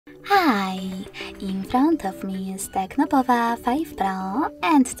Hi! In front of me is Tecno Pova 5 Pro,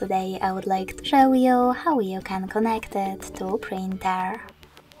 and today I would like to show you how you can connect it to a printer.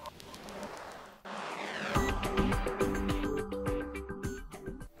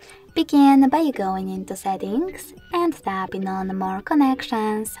 Begin by going into Settings and tapping on More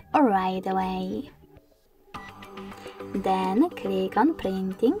Connections right away. Then click on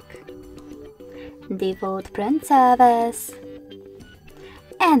Printing, Default Print Service,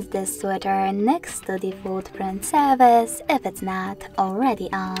 and the switcher next to Default Print Service if it's not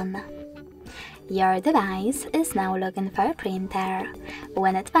already on. Your device is now looking for a printer.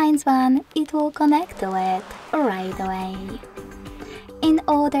 When it finds one, it will connect to it right away. In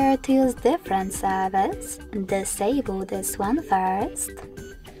order to use different service, disable this one first.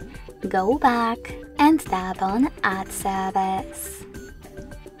 Go back and tap on Add Service.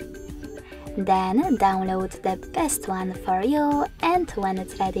 Then download the best one for you, and when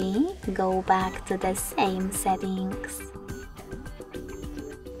it's ready, go back to the same settings.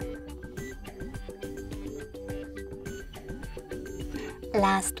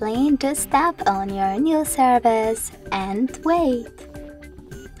 Lastly, just tap on your new service and wait.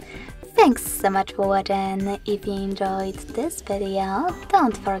 Thanks so much for watching. If you enjoyed this video,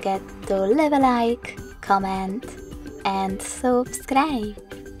 don't forget to leave a like, comment and subscribe.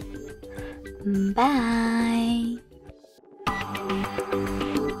 Bye!